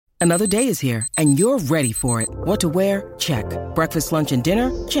Another day is here, and you're ready for it. What to wear? Check. Breakfast, lunch, and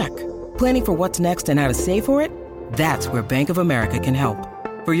dinner? Check. Planning for what's next and how to save for it? That's where Bank of America can help.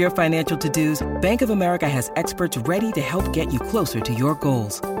 For your financial to-dos, Bank of America has experts ready to help get you closer to your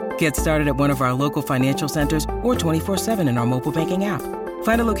goals. Get started at one of our local financial centers or 24/7 in our mobile banking app.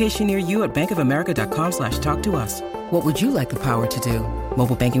 Find a location near you at bankofamerica.com/talktous. What would you like the power to do?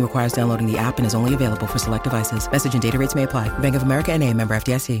 Mobile banking requires downloading the app and is only available for select devices. Message and data rates may apply. Bank of America N.A., member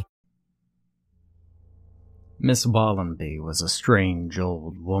FDIC. Miss Wallenby was a strange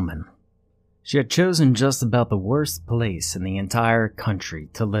old woman. She had chosen just about the worst place in the entire country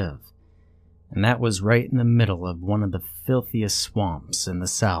to live, and that was right in the middle of one of the filthiest swamps in the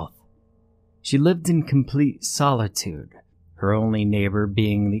South. She lived in complete solitude, her only neighbor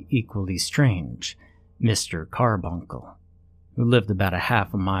being the equally strange Mr. Carbuncle, who lived about a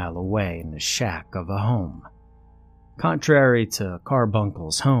half a mile away in the shack of a home. Contrary to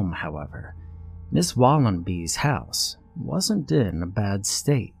Carbuncle's home, however, Miss Wallenby's house wasn't in a bad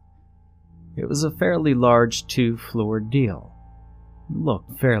state. It was a fairly large 2-floor deal. It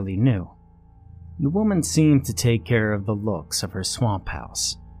looked fairly new. The woman seemed to take care of the looks of her swamp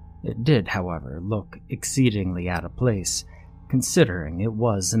house. It did, however, look exceedingly out of place, considering it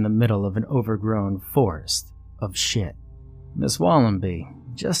was in the middle of an overgrown forest of shit. Miss Wallenby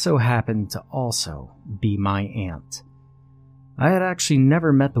just so happened to also be my aunt. I had actually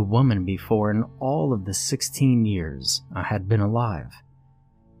never met the woman before in all of the 16 years I had been alive.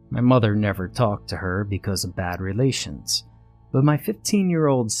 My mother never talked to her because of bad relations, but my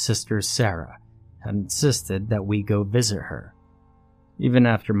 15-year-old sister Sarah had insisted that we go visit her. Even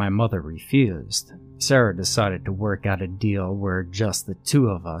after my mother refused, Sarah decided to work out a deal where just the two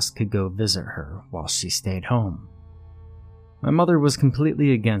of us could go visit her while she stayed home. My mother was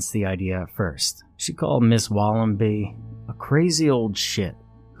completely against the idea at first. She called Miss Wallenby a crazy old shit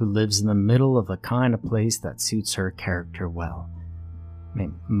who lives in the middle of the kind of place that suits her character well.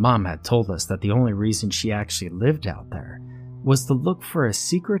 Mom had told us that the only reason she actually lived out there was to look for a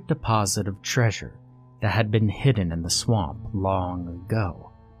secret deposit of treasure that had been hidden in the swamp long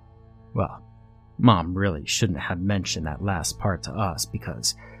ago. Well, Mom really shouldn't have mentioned that last part to us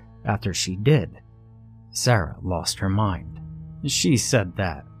because after she did, Sarah lost her mind. She said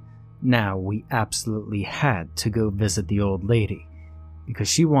that now we absolutely had to go visit the old lady because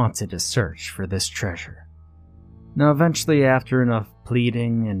she wanted to search for this treasure. Now eventually, after enough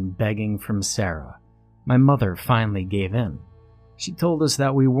pleading and begging from Sarah, my mother finally gave in. She told us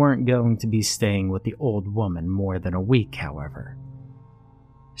that we weren't going to be staying with the old woman more than a week, however.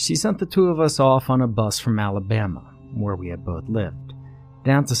 She sent the two of us off on a bus from Alabama, where we had both lived,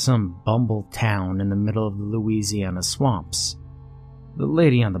 down to some bumble town in the middle of the Louisiana swamps. The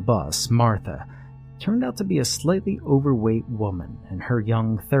lady on the bus, Martha, turned out to be a slightly overweight woman in her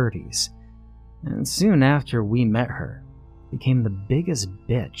young 30s, and soon after we met her, became the biggest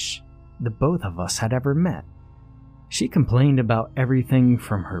bitch the both of us had ever met. She complained about everything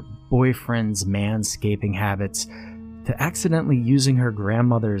from her boyfriend's manscaping habits to accidentally using her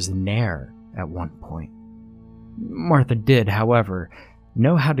grandmother's nair at one point. Martha did, however,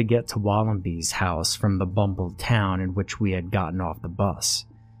 know how to get to Wallenby's house from the bumbled town in which we had gotten off the bus.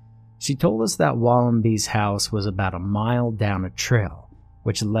 She told us that Wallenby's house was about a mile down a trail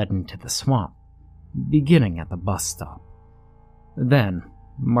which led into the swamp, beginning at the bus stop. Then,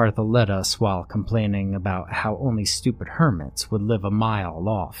 Martha led us while complaining about how only stupid hermits would live a mile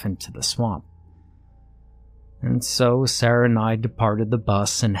off into the swamp. And so Sarah and I departed the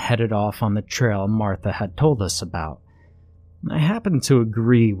bus and headed off on the trail Martha had told us about. I happened to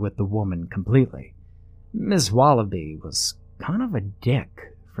agree with the woman completely. Miss Wallaby was kind of a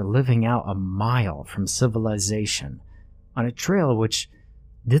dick for living out a mile from civilization on a trail which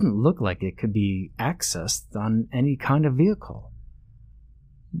didn't look like it could be accessed on any kind of vehicle.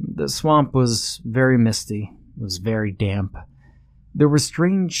 The swamp was very misty, it was very damp. There were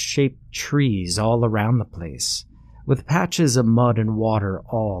strange-shaped trees all around the place, with patches of mud and water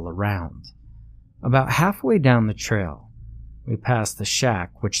all around. About halfway down the trail, we passed the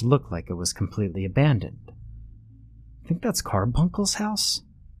shack which looked like it was completely abandoned. "Think that's Carbuncle's house?"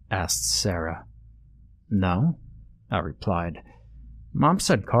 asked Sarah. "No," I replied. "Mom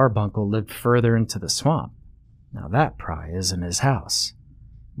said Carbuncle lived further into the swamp. Now that probably isn't his house."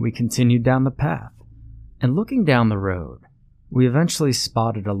 We continued down the path, and looking down the road, we eventually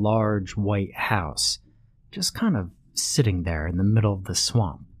spotted a large white house, just kind of sitting there in the middle of the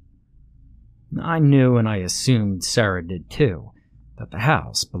swamp. I knew, and I assumed Sarah did too, that the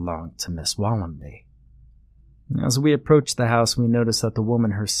house belonged to Miss Wallenby. As we approached the house, we noticed that the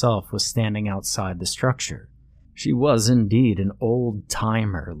woman herself was standing outside the structure, She was indeed an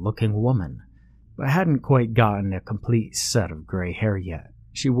old-timer-looking woman, but hadn't quite gotten a complete set of gray hair yet.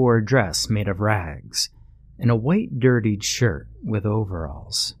 She wore a dress made of rags, and a white dirtied shirt with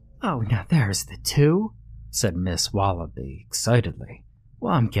overalls. "Oh, now there's the two," said Miss Wallaby excitedly.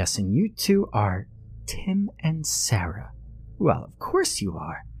 "Well, I'm guessing you two are Tim and Sarah." "Well, of course you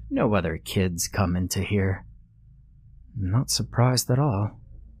are. No other kids come into here." "Not surprised at all,"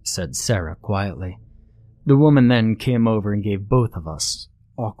 said Sarah quietly. The woman then came over and gave both of us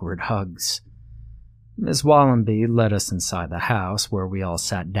awkward hugs. Miss Wallenby led us inside the house, where we all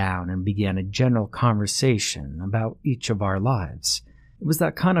sat down and began a general conversation about each of our lives. It was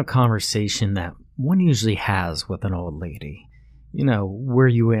that kind of conversation that one usually has with an old lady. You know, where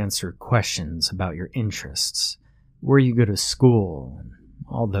you answer questions about your interests, where you go to school, and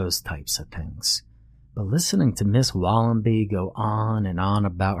all those types of things. But listening to Miss Wallenby go on and on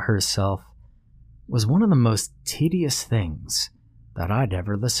about herself was one of the most tedious things that I'd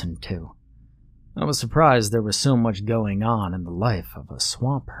ever listened to. I was surprised there was so much going on in the life of a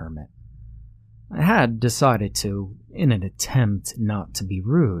swamp hermit. I had decided to, in an attempt not to be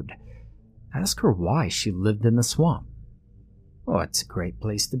rude, ask her why she lived in the swamp. "Oh, it's a great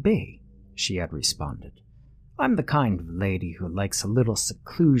place to be," she had responded. "I'm the kind of lady who likes a little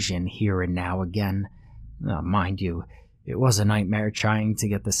seclusion here and now again. Mind you, it was a nightmare trying to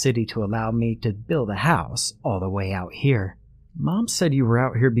get the city to allow me to build a house all the way out here." "Mom said you were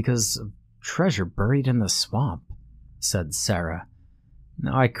out here because of treasure buried in the swamp," said Sarah.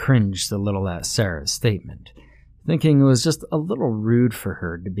 Now I cringed a little at Sarah's statement, thinking it was just a little rude for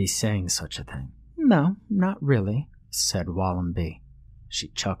her to be saying such a thing. "No, not really," said Wallenby. She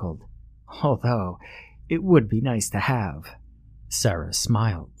chuckled. "Although, it would be nice to have." Sarah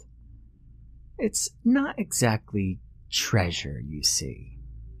smiled. "It's not exactly treasure, you see,"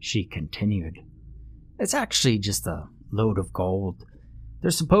 she continued. "It's actually just a load of gold.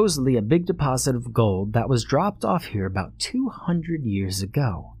 There's supposedly a big deposit of gold that was dropped off here about 200 years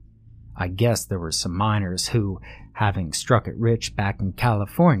ago. I guess there were some miners who, having struck it rich back in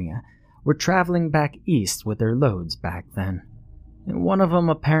California, were traveling back east with their loads back then. And one of them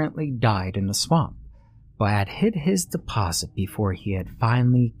apparently died in the swamp, but had hid his deposit before he had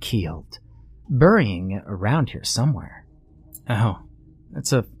finally keeled, burying it around here somewhere." "Oh,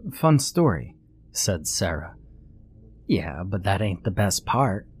 that's a fun story," said Sarah. "Yeah, but that ain't the best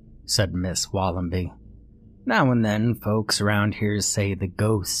part," said Miss Wallenby. "Now and then folks around here say the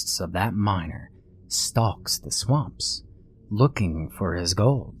ghosts of that miner stalks the swamps, looking for his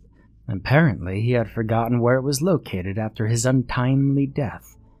gold. Apparently he had forgotten where it was located after his untimely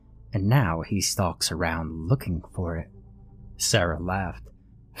death, and now he stalks around looking for it." Sarah laughed.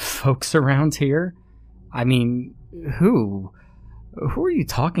 "Folks around here? I mean, who? Who are you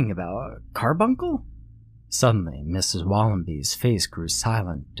talking about? Carbuncle?" Suddenly, Mrs. Wallenby's face grew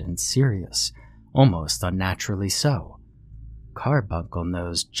silent and serious, almost unnaturally so. "Carbuncle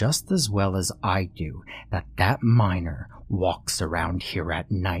knows just as well as I do that miner walks around here at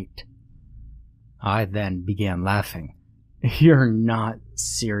night." I then began laughing. "You're not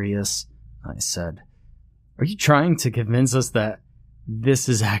serious," I said. "Are you trying to convince us that this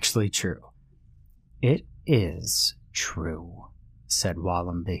is actually true?" "It is true," said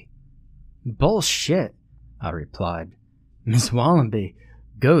Wallenby. "Bullshit," I replied. "Miss Wallenby,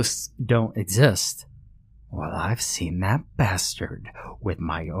 ghosts don't exist." "Well, I've seen that bastard with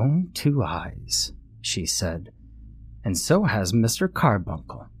my own 2 eyes," she said. "And so has Mr.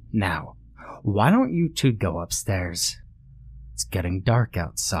 Carbuncle. Now, why don't you two go upstairs? It's getting dark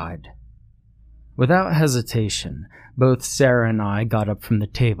outside." Without hesitation, both Sarah and I got up from the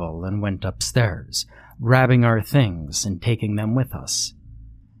table and went upstairs, grabbing our things and taking them with us.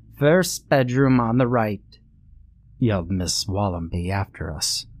 "First bedroom on the right," yelled Miss Wallenby after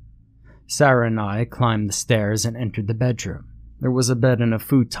us. Sarah and I climbed the stairs and entered the bedroom. There was a bed and a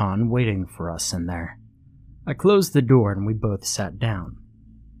futon waiting for us in there. I closed the door and we both sat down.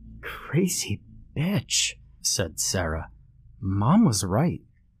 "Crazy bitch," said Sarah. "Mom was right."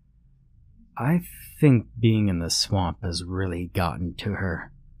 "I think being in the swamp has really gotten to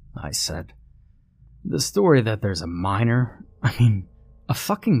her," I said. "The story that there's a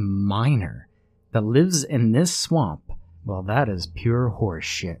fucking miner, that lives in this swamp, well, that is pure horse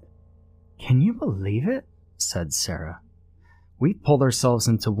shit." "Can you believe it?" said Sarah. "We pulled ourselves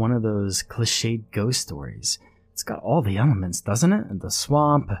into one of those cliched ghost stories. It's got all the elements, doesn't it? The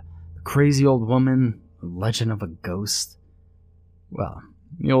swamp, the crazy old woman, the legend of a ghost." "Well,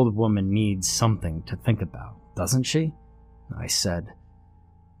 the old woman needs something to think about, doesn't she?" I said.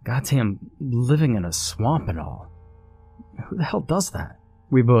 "Goddamn, living in a swamp and all. Who the hell does that?"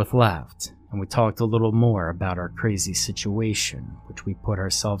 We both laughed, and we talked a little more about our crazy situation, which we put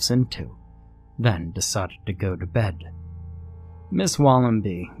ourselves into, then decided to go to bed. Miss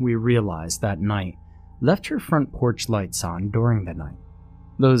Wallenby, we realized that night, left her front porch lights on during the night.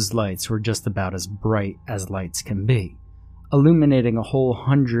 Those lights were just about as bright as lights can be, illuminating a whole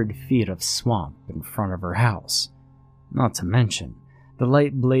 100 feet of swamp in front of her house. Not to mention, the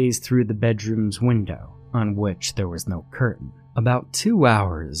light blazed through the bedroom's window, on which there was no curtain. About 2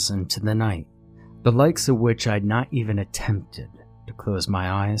 hours into the night, the likes of which I'd not even attempted to close my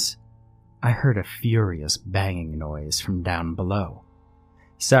eyes, I heard a furious banging noise from down below.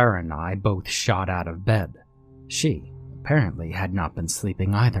 Sarah and I both shot out of bed. She, apparently, had not been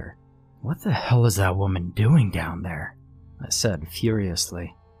sleeping either. "What the hell is that woman doing down there?" I said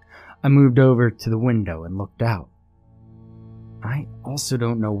furiously. I moved over to the window and looked out. "I also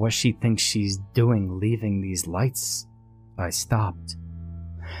don't know what she thinks she's doing leaving these lights." I stopped.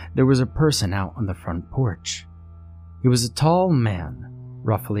 There was a person out on the front porch. He was a tall man,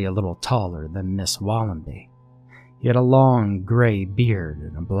 roughly a little taller than Miss Wallenby. He had a long gray beard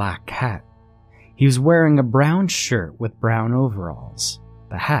and a black hat. He was wearing a brown shirt with brown overalls.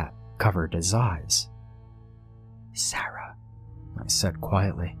 The hat covered his eyes. "Sarah," I said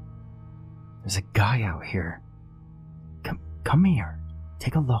quietly, "there's a guy out here. Come here,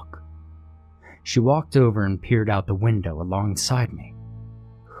 take a look." She walked over and peered out the window alongside me.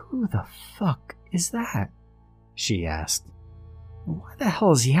 "Who the fuck is that?" she asked. "Why the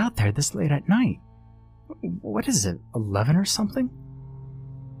hell is he out there this late at night? What is it, 11 or something?"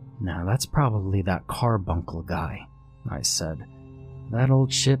 "No, that's probably that carbuncle guy," I said. "That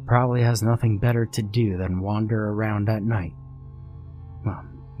old shit probably has nothing better to do than wander around at night." "Well,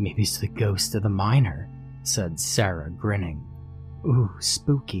 maybe it's the ghost of the miner," said Sarah, grinning. "Ooh,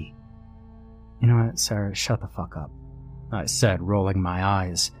 spooky." "You know what, Sarah, shut the fuck up," I said, rolling my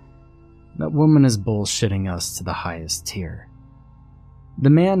eyes. "That woman is bullshitting us to the highest tier."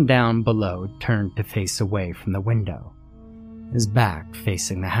 The man down below turned to face away from the window, his back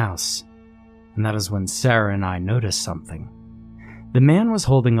facing the house, and that is when Sarah and I noticed something. The man was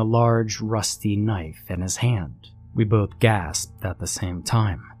holding a large, rusty knife in his hand. We both gasped at the same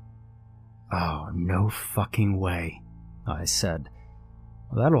time. "Oh, no fucking way," I said.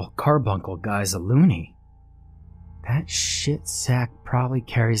 "Well, that old carbuncle guy's a loony." "That shit sack probably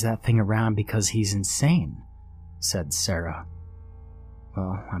carries that thing around because he's insane," said Sarah.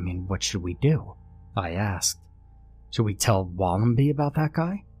 "Well, I mean, what should we do?" I asked. "Should we tell Wallenby about that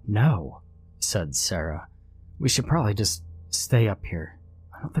guy?" "No," said Sarah. "We should probably just stay up here.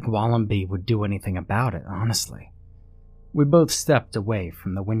 I don't think Wallenby would do anything about it, honestly." We both stepped away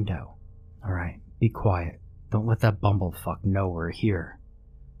from the window. "All right, be quiet. Don't let that bumblefuck know we're here,"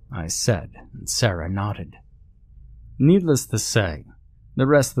 I said, and Sarah nodded. Needless to say, the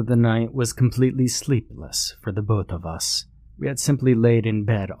rest of the night was completely sleepless for the both of us. We had simply laid in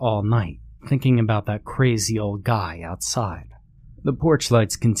bed all night, thinking about that crazy old guy outside. The porch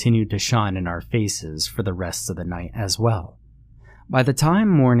lights continued to shine in our faces for the rest of the night as well. By the time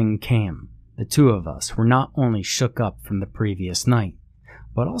morning came, the two of us were not only shook up from the previous night,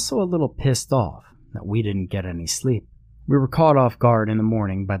 but also a little pissed off that we didn't get any sleep. We were caught off guard in the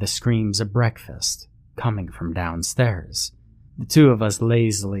morning by the screams of breakfast coming from downstairs. The two of us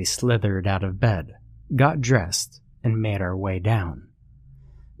lazily slithered out of bed, got dressed, and made our way down.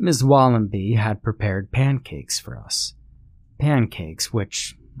 Miss Wallenby had prepared pancakes for us. Pancakes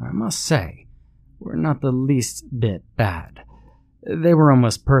which, I must say, were not the least bit bad. They were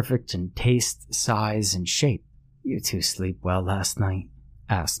almost perfect in taste, size, and shape. "You two sleep well last night?"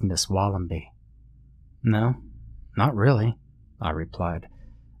 asked Miss Wallenby. "No, not really," I replied.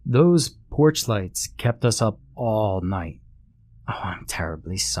 "Those porch lights kept us up all night." "Oh, I'm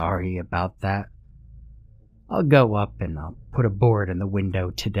terribly sorry about that. I'll go up and I'll put a board in the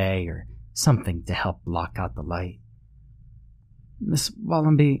window today or something to help block out the light." "Miss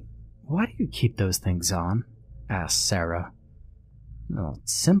Wallenby, why do you keep those things on?" asked Sarah. "Well,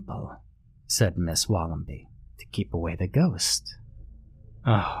 it's simple," said Miss Wallenby, "to keep away the ghost."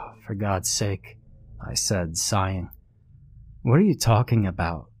 "Oh, for God's sake," I said, sighing. "What are you talking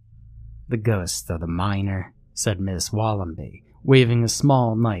about?" "The ghost of the miner," said Miss Wallenby, waving a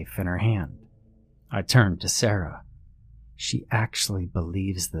small knife in her hand. I turned to Sarah. "She actually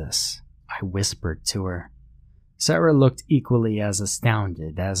believes this," I whispered to her. Sarah looked equally as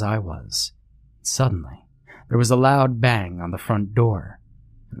astounded as I was. Suddenly, there was a loud bang on the front door,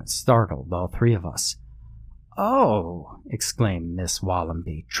 and it startled all three of us. "Oh!" exclaimed Miss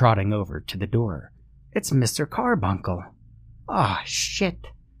Wallenby, trotting over to the door. "It's Mr. Carbuncle." "Ah, shit!"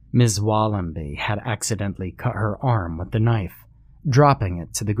 Miss Wallenby had accidentally cut her arm with the knife, dropping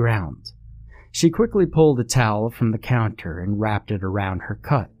it to the ground. She quickly pulled a towel from the counter and wrapped it around her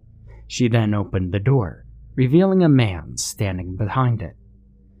cut. She then opened the door, revealing a man standing behind it.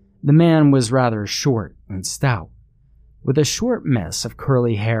 The man was rather short and stout, with a short mess of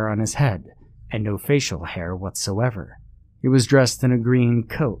curly hair on his head and no facial hair whatsoever. He was dressed in a green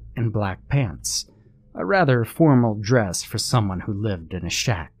coat and black pants, a rather formal dress for someone who lived in a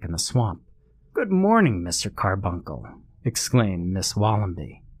shack in the swamp. "Good morning, Mr. Carbuncle," exclaimed Miss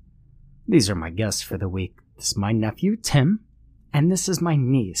Wallenby. "These are my guests for the week. This is my nephew, Tim, and this is my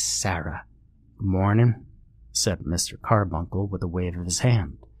niece, Sarah." "Good morning," said Mr. Carbuncle with a wave of his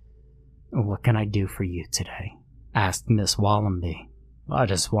hand. "What can I do for you today?" asked Miss Wallenby. "I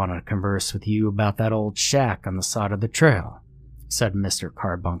just want to converse with you about that old shack on the side of the trail," said Mr.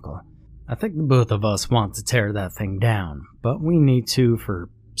 Carbuncle. "I think the both of us want to tear that thing down, but we need to, for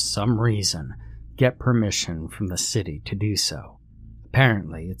some reason, get permission from the city to do so.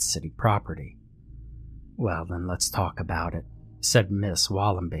 Apparently, it's city property." "Well, then let's talk about it," said Miss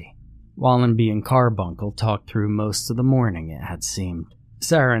Wallenby. Wallenby and Carbuncle talked through most of the morning, it had seemed.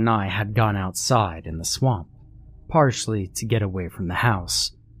 Sarah and I had gone outside in the swamp, partially to get away from the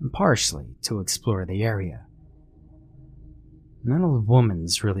house, and partially to explore the area. "That old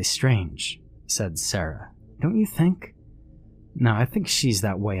woman's really strange," said Sarah. "Don't you think?" "No, I think she's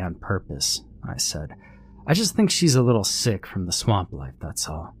that way on purpose," I said. "I just think she's a little sick from the swamp life, that's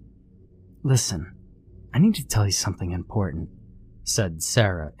all." "Listen, I need to tell you something important," said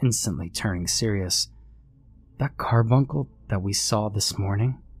Sarah, instantly turning serious. "That carbuncle that we saw this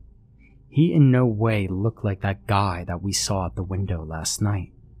morning, he in no way looked like that guy that we saw at the window last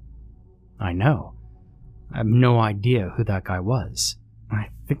night." "I know. I have no idea who that guy was." "I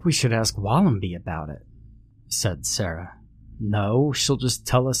think we should ask Wallenby about it," said Sarah. "No, she'll just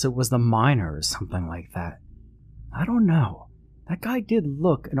tell us it was the miner or something like that." "I don't know. That guy did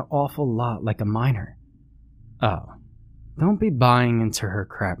look an awful lot like a miner." "Oh, don't be buying into her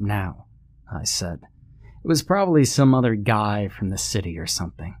crap now," I said. "It was probably some other guy from the city or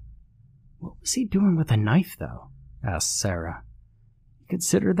something." "What was he doing with a knife, though?" asked Sarah. "You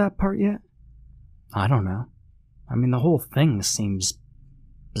considered that part yet?" "I don't know. I mean, the whole thing seems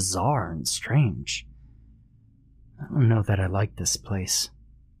bizarre and strange." "I don't know that I like this place,"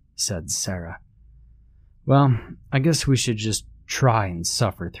 said Sarah. "Well, I guess we should just try and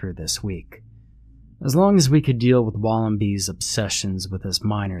suffer through this week. As long as we could deal with Wallenby's obsessions with this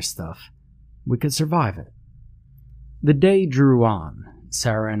miner stuff, we could survive it." The day drew on.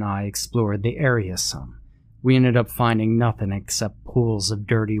 Sarah and I explored the area some. We ended up finding nothing except pools of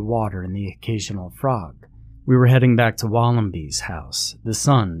dirty water and the occasional frog. We were heading back to Wallenby's house, the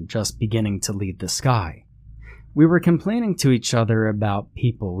sun just beginning to leave the sky. We were complaining to each other about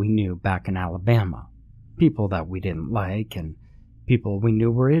people we knew back in Alabama, people that we didn't like, and people we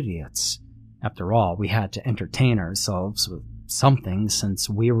knew were idiots. After all, we had to entertain ourselves with something since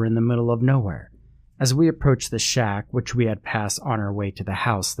we were in the middle of nowhere. As we approached the shack, which we had passed on our way to the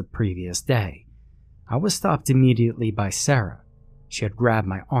house the previous day, I was stopped immediately by Sarah. She had grabbed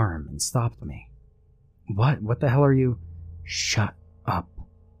my arm and stopped me. What the hell are you?" "Shut up,"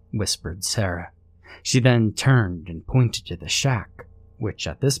 whispered Sarah. She then turned and pointed to the shack, which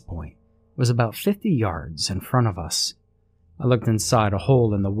at this point was about 50 yards in front of us. I looked inside a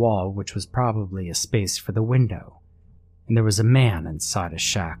hole in the wall, which was probably a space for the window, and there was a man inside a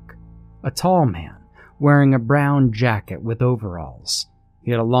shack, a tall man, wearing a brown jacket with overalls.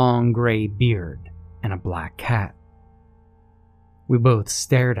 He had a long gray beard and a black hat. We both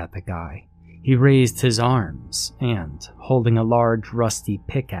stared at the guy. He raised his arms and, holding a large rusty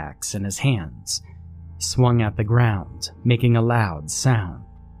pickaxe in his hands, swung at the ground, making a loud sound.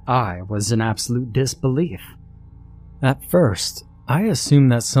 I was in absolute disbelief. At first, I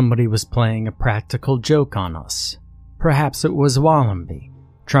assumed that somebody was playing a practical joke on us. Perhaps it was Wallenby,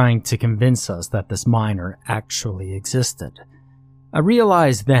 trying to convince us that this miner actually existed. I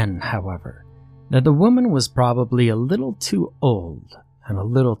realized then, however, that the woman was probably a little too old and a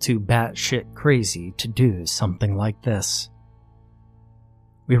little too batshit crazy to do something like this.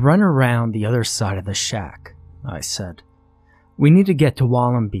 "We run around the other side of the shack," I said. "We need to get to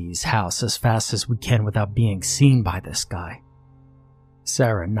Wallenby's house as fast as we can without being seen by this guy."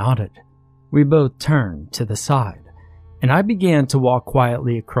 Sarah nodded. We both turned to the side, and I began to walk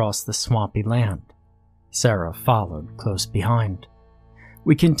quietly across the swampy land. Sarah followed close behind.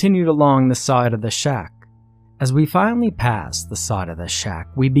 We continued along the side of the shack. As we finally passed the side of the shack,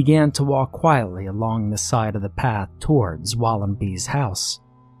 we began to walk quietly along the side of the path towards Wallenby's house.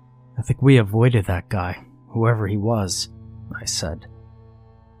 "I think we avoided that guy, whoever he was," I said.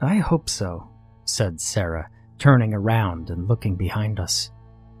 "I hope so," said Sarah, turning around and looking behind us.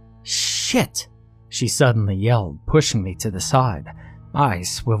 "Shh!" shit!" she suddenly yelled, pushing me to the side. I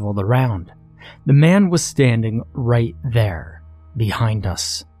swiveled around. The man was standing right there, behind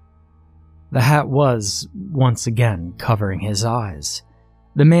us. The hat was, once again, covering his eyes.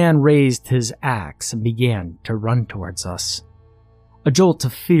 The man raised his axe and began to run towards us. A jolt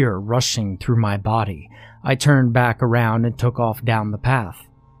of fear rushing through my body, I turned back around and took off down the path.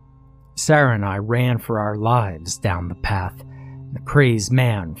 Sarah and I ran for our lives down the path. The crazed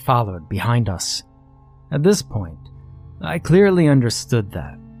man followed behind us. At this point, I clearly understood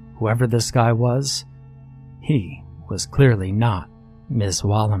that, whoever this guy was, he was clearly not Ms.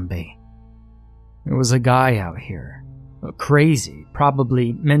 Wallenby. There was a guy out here, a crazy,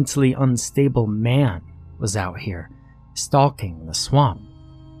 probably mentally unstable man was out here, stalking the swamp,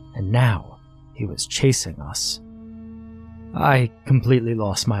 and now he was chasing us. I completely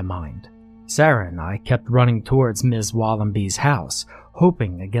lost my mind. Sarah and I kept running towards Ms. Wallenby's house,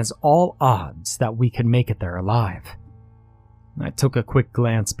 hoping against all odds that we could make it there alive. I took a quick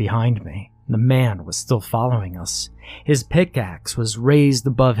glance behind me. The man was still following us. His pickaxe was raised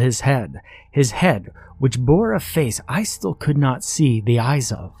above his head which bore a face I still could not see the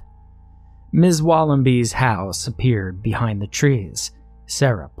eyes of. Ms. Wallenby's house appeared behind the trees.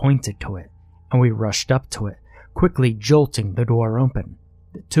 Sarah pointed to it, and we rushed up to it, quickly jolting the door open.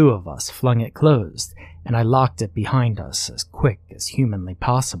 The two of us flung it closed, and I locked it behind us as quick as humanly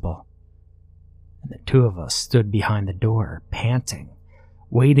possible. And the two of us stood behind the door, panting,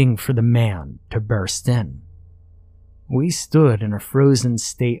 waiting for the man to burst in. We stood in a frozen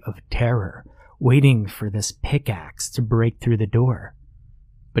state of terror, waiting for this pickaxe to break through the door.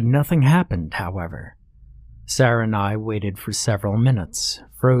 But nothing happened, however. Sarah and I waited for several minutes,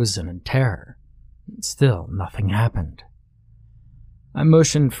 frozen in terror. Still nothing happened. I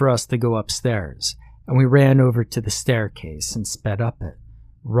motioned for us to go upstairs, and we ran over to the staircase and sped up it,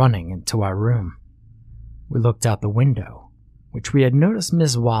 running into our room. We looked out the window, which we had noticed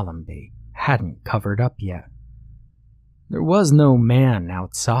Ms. Wallenby hadn't covered up yet. There was no man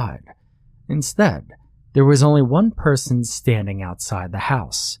outside. Instead, there was only one person standing outside the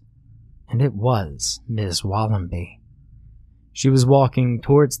house, and it was Ms. Wallenby. She was walking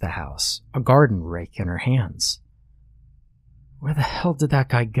towards the house, a garden rake in her hands. "Where the hell did that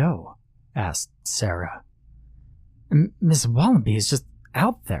guy go?" asked Sarah. "Miss Wallenby is just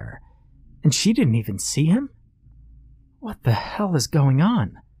out there, and she didn't even see him? What the hell is going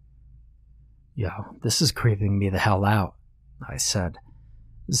on?" "Yo, this is creeping me the hell out," I said.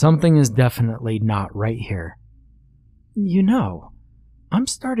 "Something is definitely not right here." "You know, I'm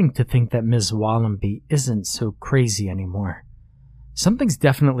starting to think that Ms. Wallenby isn't so crazy anymore. Something's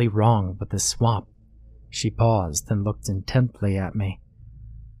definitely wrong with this swamp." She paused and looked intently at me.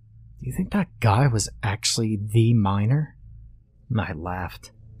 "Do you think that guy was actually the miner?" I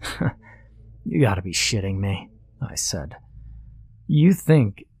laughed. "You gotta be shitting me," I said. "You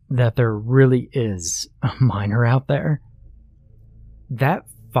think that there really is a miner out there?" "That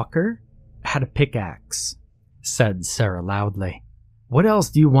fucker had a pickaxe," said Sarah loudly. "What else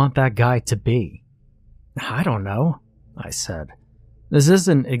do you want that guy to be?" "I don't know," I said. "This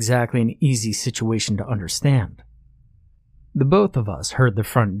isn't exactly an easy situation to understand." The both of us heard the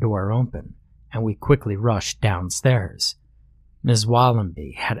front door open, and we quickly rushed downstairs. Ms.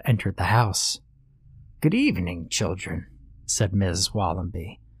 Wallenby had entered the house. "Good evening, children," said Ms.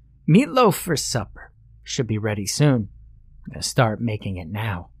 Wallenby. "Meatloaf for supper. Should be ready soon. I'm going to start making it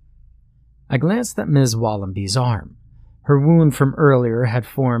now." I glanced at Ms. Wallenby's arm. Her wound from earlier had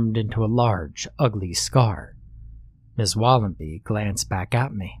formed into a large, ugly scar. Ms. Wallenby glanced back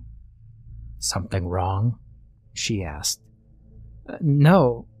at me. "Something wrong?" she asked.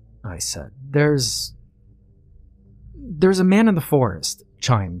 "No," I said. There's a man in the forest,"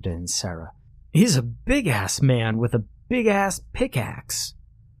 chimed in Sarah. "He's a big-ass man with a big-ass pickaxe."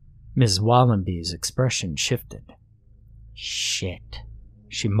 Ms. Wallenby's expression shifted. "Shit,"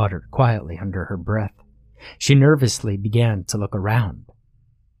 she muttered quietly under her breath. She nervously began to look around.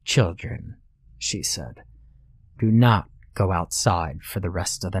 "Children," she said, "do not go outside for the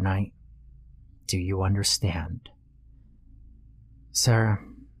rest of the night. Do you understand?" "Sarah,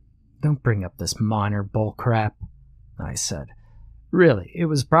 don't bring up this minor bullcrap," I said. "Really, it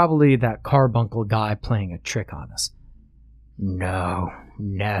was probably that carbuncle guy playing a trick on us." No,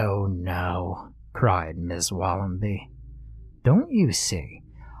 cried Ms. Wallenby. "Don't you see?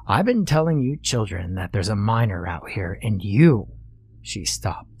 I've been telling you children that there's a miner out here, and you," she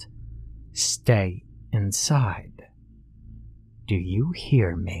stopped, "stay inside. Do you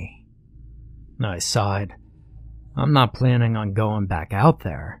hear me?" I sighed. "I'm not planning on going back out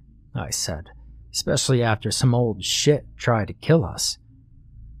there," I said, "especially after some old shit tried to kill us."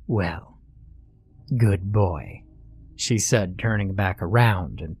 "Well, Good boy, she said, turning back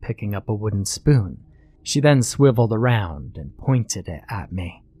around and picking up a wooden spoon. She then swiveled around and pointed it at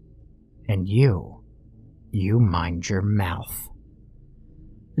me. And you mind your mouth.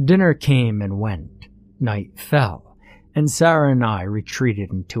 Dinner came and went. Night fell, and Sarah and I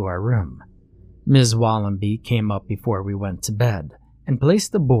retreated into our room. Ms. Wallenby came up before we went to bed and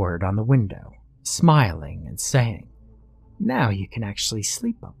placed the board on the window, smiling and saying, "Now you can actually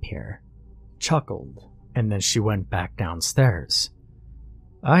sleep up here," chuckled, and then she went back downstairs.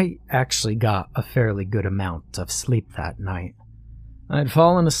 I actually got a fairly good amount of sleep that night. I had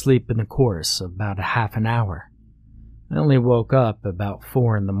fallen asleep in the course of about a half an hour. I only woke up about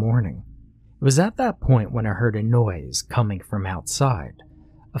 4 in the morning. It was at that point when I heard a noise coming from outside,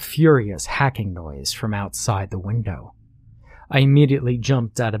 a furious hacking noise from outside the window. I immediately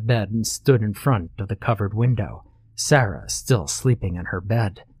jumped out of bed and stood in front of the covered window, Sarah still sleeping in her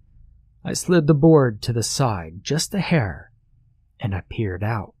bed. I slid the board to the side just a hair, and I peered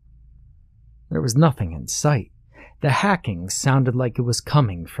out. There was nothing in sight. The hacking sounded like it was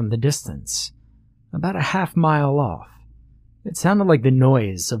coming from the distance, about a half-mile off. It sounded like the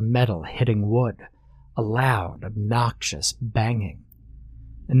noise of metal hitting wood, a loud, obnoxious banging.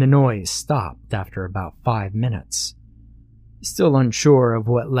 And the noise stopped after about 5 minutes. Still unsure of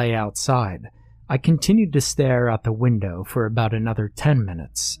what lay outside, I continued to stare out the window for about another 10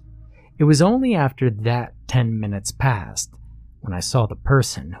 minutes. It was only after that 10 minutes passed when I saw the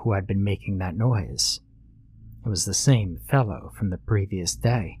person who had been making that noise. It was the same fellow from the previous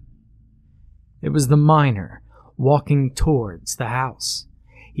day. It was the miner walking towards the house.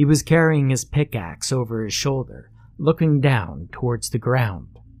 He was carrying his pickaxe over his shoulder, looking down towards the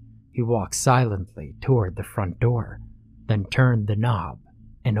ground. He walked silently toward the front door, then turned the knob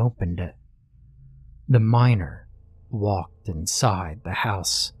and opened it. The miner walked inside the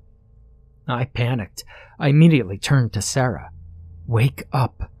house. I panicked. I immediately turned to Sarah. "Wake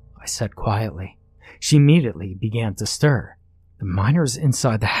up," I said quietly. She immediately began to stir. "The miner's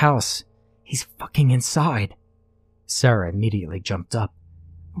inside the house. He's fucking inside." Sarah immediately jumped up.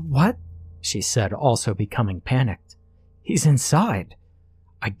 "What?" she said, also becoming panicked. "He's inside.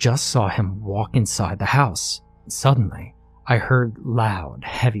 I just saw him walk inside the house." Suddenly, I heard loud,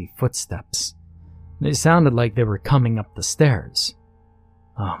 heavy footsteps. They sounded like they were coming up the stairs.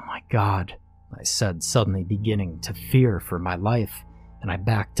 "Oh my God," I said, suddenly beginning to fear for my life, and I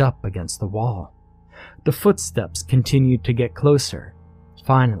backed up against the wall. The footsteps continued to get closer.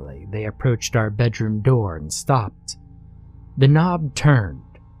 Finally, they approached our bedroom door and stopped. The knob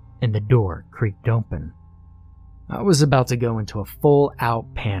turned, and the door creaked open. I was about to go into a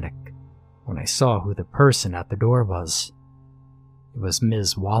full-out panic when I saw who the person at the door was. It was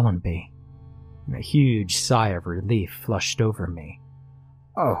Ms. Wallenby, and a huge sigh of relief flushed over me.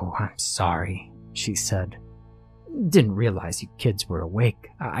 "Oh, I'm sorry," she said. "Didn't realize you kids were awake.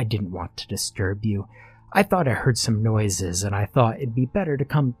 I didn't want to disturb you. I thought I heard some noises, and I thought it'd be better to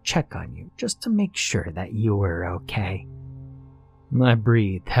come check on you, just to make sure that you were okay." I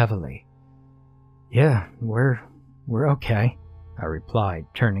breathed heavily. "Yeah, we're okay," I replied,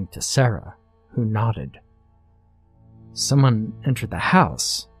 turning to Sarah, who nodded. "Someone entered the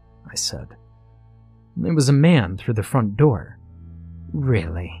house," I said. "It was a man through the front door."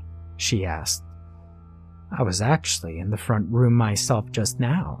 "Really?" she asked. "I was actually in the front room myself just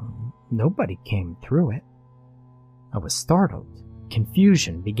now. Nobody came through it." I was startled.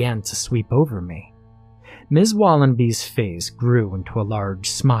 Confusion began to sweep over me. Ms. Wallenby's face grew into a large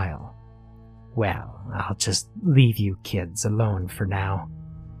smile. "Well, I'll just leave you kids alone for now."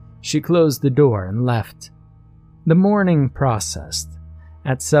 She closed the door and left. The morning processed.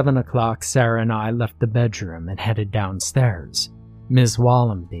 At 7 o'clock, Sarah and I left the bedroom and headed downstairs. Ms.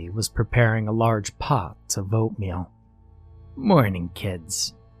 Wallenby was preparing a large pot of oatmeal. "Morning,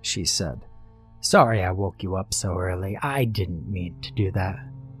 kids," she said. "Sorry I woke you up so early. I didn't mean to do that."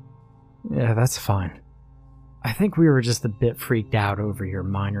 "Yeah, that's fine. I think we were just a bit freaked out over your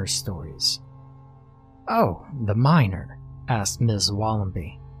miner stories." "Oh, the miner?" asked Ms.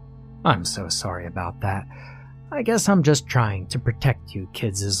 Wallenby. "I'm so sorry about that. I guess I'm just trying to protect you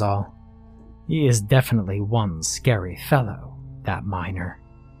kids is all. He is definitely one scary fellow, that miner."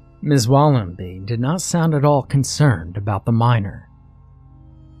 Ms. Wallenby did not sound at all concerned about the miner.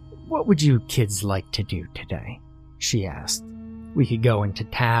 "What would you kids like to do today?" she asked. "We could go into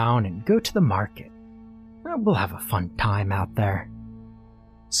town and go to the market. We'll have a fun time out there."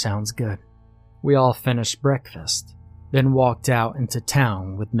 "Sounds good." We all finished breakfast, then walked out into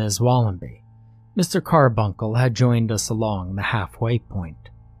town with Ms. Wallenby. Mr. Carbuncle had joined us along the halfway point.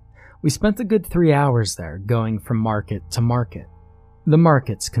 We spent a good 3 hours there, going from market to market. The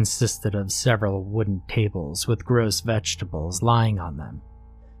markets consisted of several wooden tables with gross vegetables lying on them,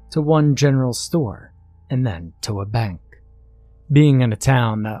 to one general store, and then to a bank. Being in a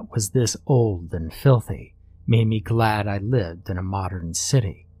town that was this old and filthy made me glad I lived in a modern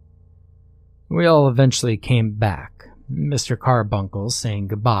city. We all eventually came back, Mr. Carbuncle saying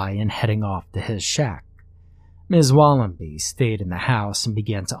goodbye and heading off to his shack. Ms. Wallenby stayed in the house and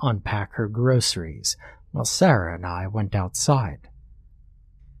began to unpack her groceries, while Sarah and I went outside.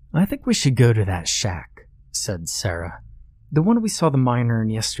 "I think we should go to that shack," said Sarah. "The one we saw the miner in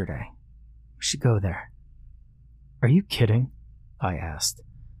yesterday. We should go there." "Are you kidding?" I asked.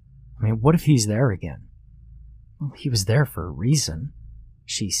 "I mean, what if he's there again?" "Well, he was there for a reason,"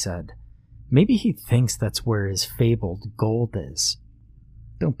 she said. "Maybe he thinks that's where his fabled gold is."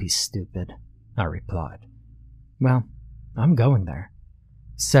 "Don't be stupid," I replied. "Well, I'm going there."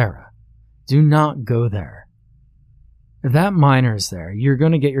 "Sarah, do not go there. If that miner's there, you're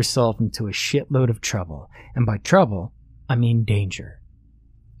going to get yourself into a shitload of trouble, and by trouble, I mean danger."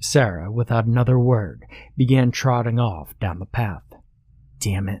 Sarah, without another word, began trotting off down the path.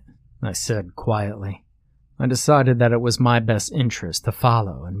 "Damn it," I said quietly. I decided that it was my best interest to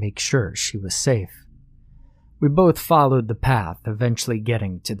follow and make sure she was safe. We both followed the path, eventually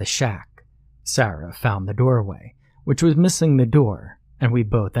getting to the shack. Sarah found the doorway, which was missing the door, and we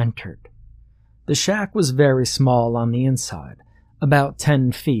both entered. The shack was very small on the inside, about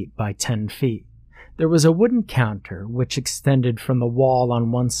 10 feet by 10 feet. There was a wooden counter which extended from the wall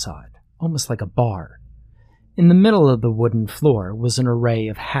on one side, almost like a bar. In the middle of the wooden floor was an array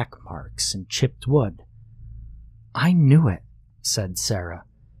of hack marks and chipped wood. "I knew it," said Sarah.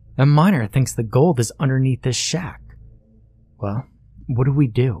 "A miner thinks the gold is underneath this shack." "Well, what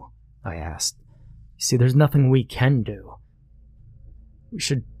do?" I asked. "See, there's nothing we can do. We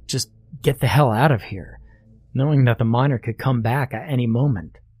should just get the hell out of here, knowing that the miner could come back at any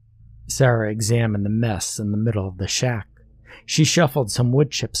moment." Sarah examined the mess in the middle of the shack. She shuffled some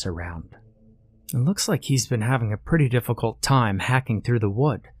wood chips around. "It looks like he's been having a pretty difficult time hacking through the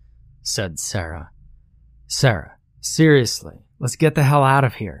wood," said Sarah. "Sarah, seriously, let's get the hell out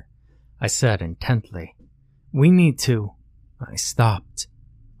of here," I said intently. "We need to—" I stopped.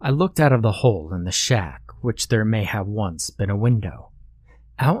 I looked out of the hole in the shack, which there may have once been a window.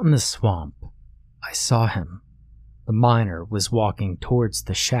 Out in the swamp, I saw him. The miner was walking towards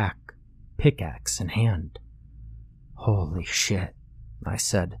the shack, pickaxe in hand. "Holy shit," I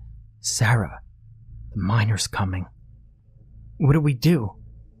said. "Sarah, the miner's coming." "What do we do?"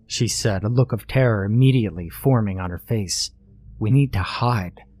 she said, a look of terror immediately forming on her face. "We need to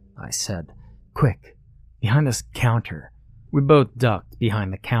hide," I said. "Quick, behind this counter." We both ducked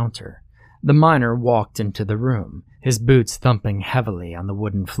behind the counter. The miner walked into the room, his boots thumping heavily on the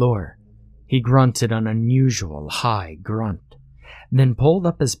wooden floor. He grunted an unusual high grunt, then pulled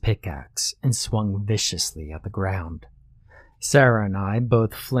up his pickaxe and swung viciously at the ground. Sarah and I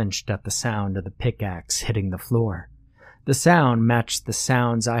both flinched at the sound of the pickaxe hitting the floor. The sound matched the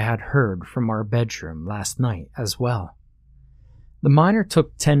sounds I had heard from our bedroom last night as well. The miner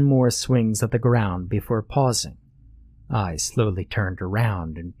took 10 more swings at the ground before pausing. I slowly turned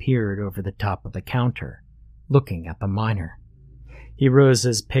around and peered over the top of the counter, looking at the miner. He rose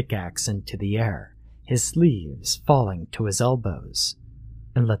his pickaxe into the air, his sleeves falling to his elbows,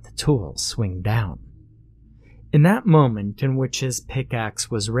 and let the tool swing down. In that moment in which his pickaxe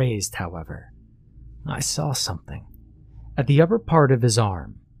was raised, however, I saw something. At the upper part of his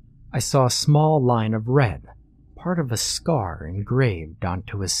arm, I saw a small line of red, part of a scar engraved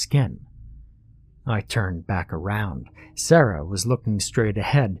onto his skin. I turned back around. Sarah was looking straight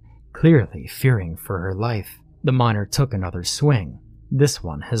ahead, clearly fearing for her life. The miner took another swing, this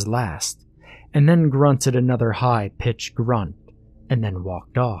one his last, and then grunted another high-pitched grunt, and then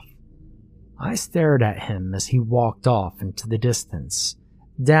walked off. I stared at him as he walked off into the distance,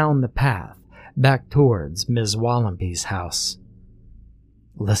 down the path, back towards Ms. Wallenby's house.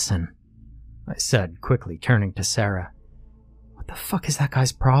 "Listen," I said, quickly turning to Sarah. "What the fuck is that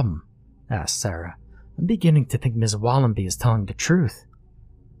guy's problem?" asked Sarah. "I'm beginning to think Ms. Wallenby is telling the truth."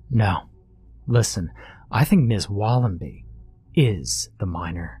 "No. Listen, I think Ms. Wallenby is the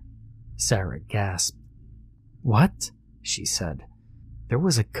miner," Sarah gasped. "What?" she said. "There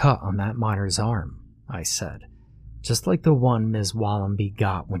was a cut on that miner's arm," I said, "just like the one Ms. Wallenby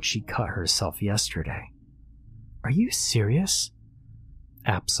got when she cut herself yesterday." "Are you serious?"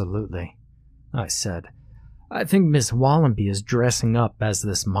 "Absolutely," I said. "I think Miss Wallenby is dressing up as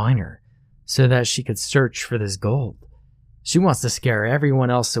this miner so that she could search for this gold. She wants to scare everyone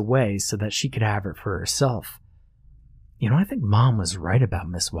else away so that she could have it for herself. You know, I think Mom was right about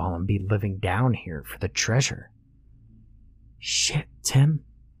Miss Wallenby living down here for the treasure." "Shit, Tim,"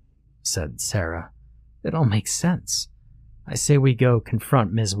 said Sarah. "It all makes sense. I say we go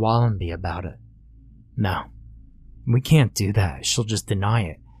confront Ms. Wallenby about it." "No, we can't do that. She'll just deny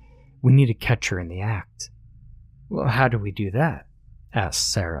it. We need to catch her in the act." "Well, how do we do that?"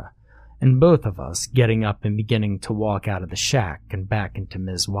 asked Sarah, and both of us getting up and beginning to walk out of the shack and back into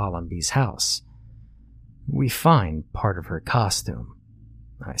Ms. Wallenby's house. "We find part of her costume,"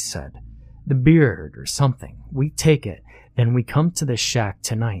 I said. "The beard or something. We take it, then we come to the shack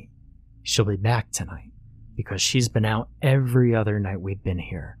tonight. She'll be back tonight, because she's been out every other night we've been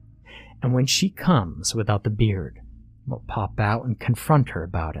here. And when she comes without the beard, we'll pop out and confront her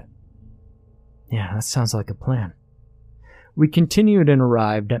about it." "Yeah, that sounds like a plan." We continued and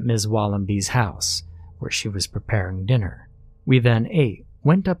arrived at Ms. Wallenby's house, where she was preparing dinner. We then ate,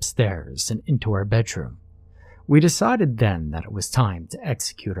 went upstairs, and into our bedroom. We decided then that it was time to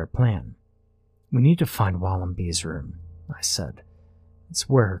execute our plan. "We need to find Wallenby's room," I said. "It's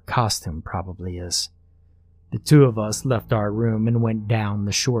where her costume probably is." The two of us left our room and went down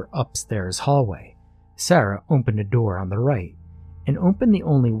the short upstairs hallway. Sarah opened a door on the right and opened the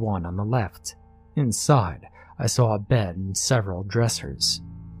only one on the left. Inside, I saw a bed and several dressers.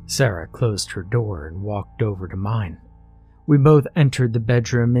 Sarah closed her door and walked over to mine. We both entered the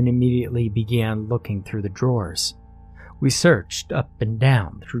bedroom and immediately began looking through the drawers. We searched up and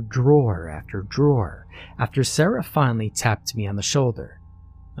down through drawer after drawer after Sarah finally tapped me on the shoulder.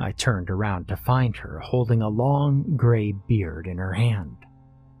 I turned around to find her holding a long gray beard in her hand.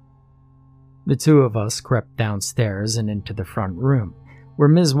 The two of us crept downstairs and into the front room, where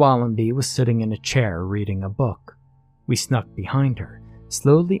Ms. Wallenby was sitting in a chair reading a book. We snuck behind her,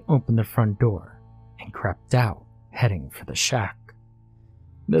 slowly opened the front door, and crept out, heading for the shack.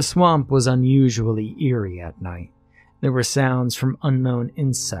 The swamp was unusually eerie at night. There were sounds from unknown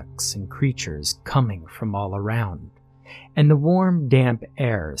insects and creatures coming from all around, and the warm, damp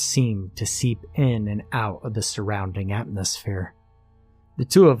air seemed to seep in and out of the surrounding atmosphere. The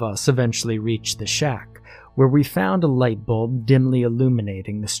two of us eventually reached the shack, where we found a light bulb dimly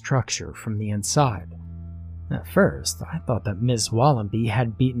illuminating the structure from the inside. At first, I thought that Ms. Wallenby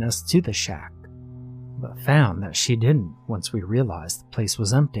had beaten us to the shack, but found that she didn't once we realized the place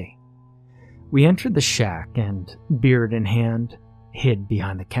was empty. We entered the shack and, beard in hand, hid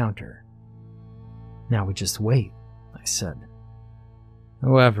behind the counter. "Now we just wait," I said.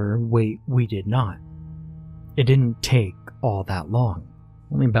 However, wait we did not. It didn't take all that long,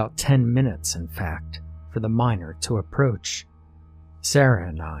 only about 10 minutes in fact, for the miner to approach. Sarah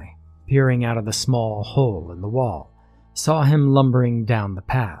and I, peering out of the small hole in the wall, saw him lumbering down the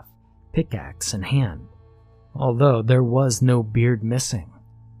path, pickaxe in hand. Although there was no beard missing,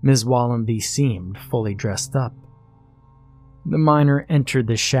 Ms. Wallenby seemed fully dressed up. The miner entered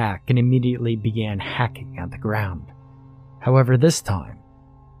the shack and immediately began hacking at the ground. However, this time,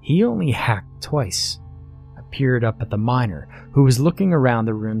 he only hacked twice. I peered up at the miner, who was looking around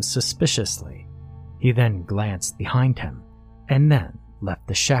the room suspiciously. He then glanced behind him, and then left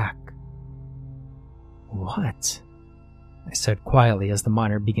the shack. "What?" I said quietly as the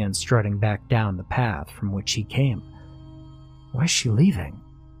miner began strutting back down the path from which he came. "Why is she leaving?"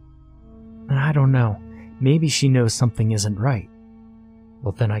 "I don't know. Maybe she knows something isn't right."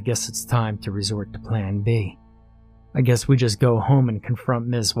 "Well, then I guess it's time to resort to plan B. I guess we just go home and confront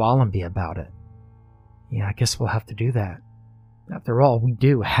Ms. Wallenby about it." "Yeah, I guess we'll have to do that. After all, we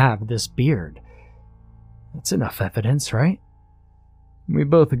do have this beard. That's enough evidence, right?" We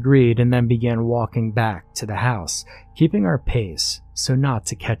both agreed and then began walking back to the house, keeping our pace so not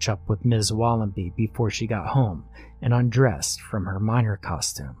to catch up with Ms. Wallenby before she got home and undressed from her miner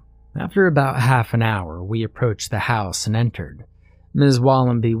costume. After about half an hour, we approached the house and entered. Ms.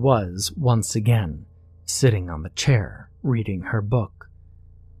 Wallenby was, once again, sitting on the chair, reading her book.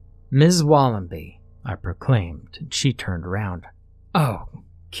 "Ms. Wallenby," I proclaimed, and she turned around. "Oh,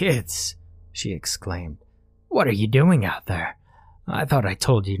 kids," she exclaimed. "What are you doing out there? I thought I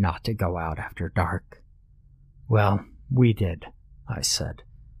told you not to go out after dark." "Well, we did," I said.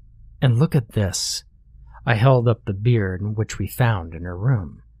 "And look at this." I held up the beard which we found in her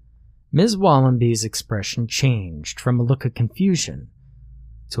room. Ms. Wallenby's expression changed from a look of confusion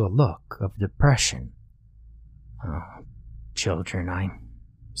to a look of depression. "Oh, children, I'm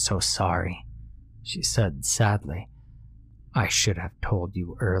so sorry," she said sadly. "I should have told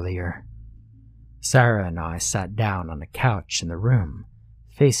you earlier." Sarah and I sat down on a couch in the room,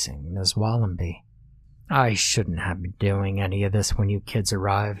 facing Ms. Wallenby. "I shouldn't have been doing any of this when you kids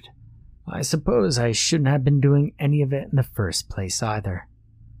arrived. I suppose I shouldn't have been doing any of it in the first place either."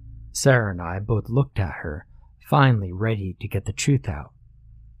 Sarah and I both looked at her, finally ready to get the truth out.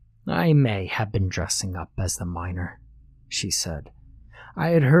 "I may have been dressing up as the miner," she said. I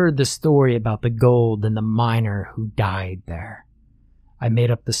had heard the story about the gold and the miner who died there. I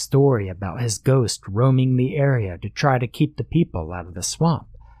made up the story about his ghost roaming the area to try to keep the people out of the swamp.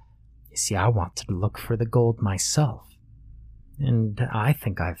 You see, I wanted to look for the gold myself, and I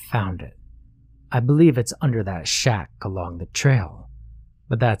think I've found it. I believe it's under that shack along the trail,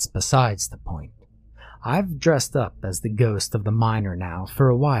 but that's besides the point. I've dressed up as the ghost of the miner now for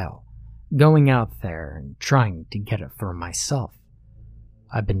a while, going out there and trying to get it for myself.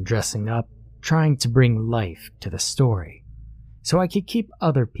 I've been dressing up, trying to bring life to the story, so I could keep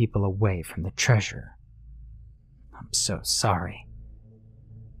other people away from the treasure. I'm so sorry.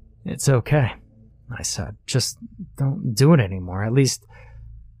 It's okay, I said. Just don't do it anymore, at least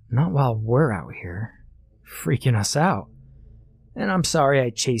not while we're out here, freaking us out. And I'm sorry I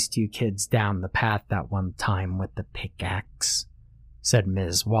chased you kids down the path that one time with the pickaxe, said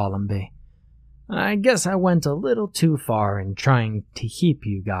Ms. Wallenby. I guess I went a little too far in trying to keep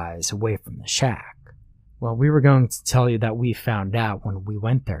you guys away from the shack. Well, we were going to tell you that we found out when we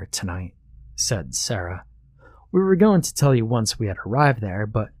went there tonight, said Sarah. We were going to tell you once we had arrived there,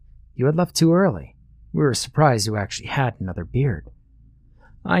 but you had left too early. We were surprised you actually had another beard.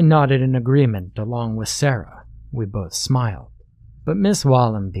 I nodded in agreement along with Sarah. We both smiled. But Miss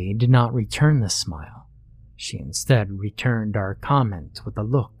Wallenby did not return the smile. She instead returned our comment with a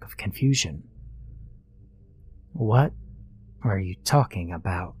look of confusion. What are you talking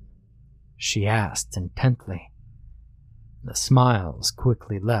about? She asked intently. The smiles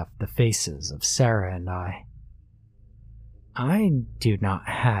quickly left the faces of Sarah and I. I do not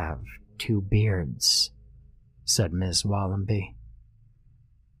have 2 beards, said Miss Wallenby.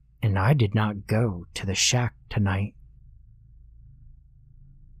 And I did not go to the shack tonight.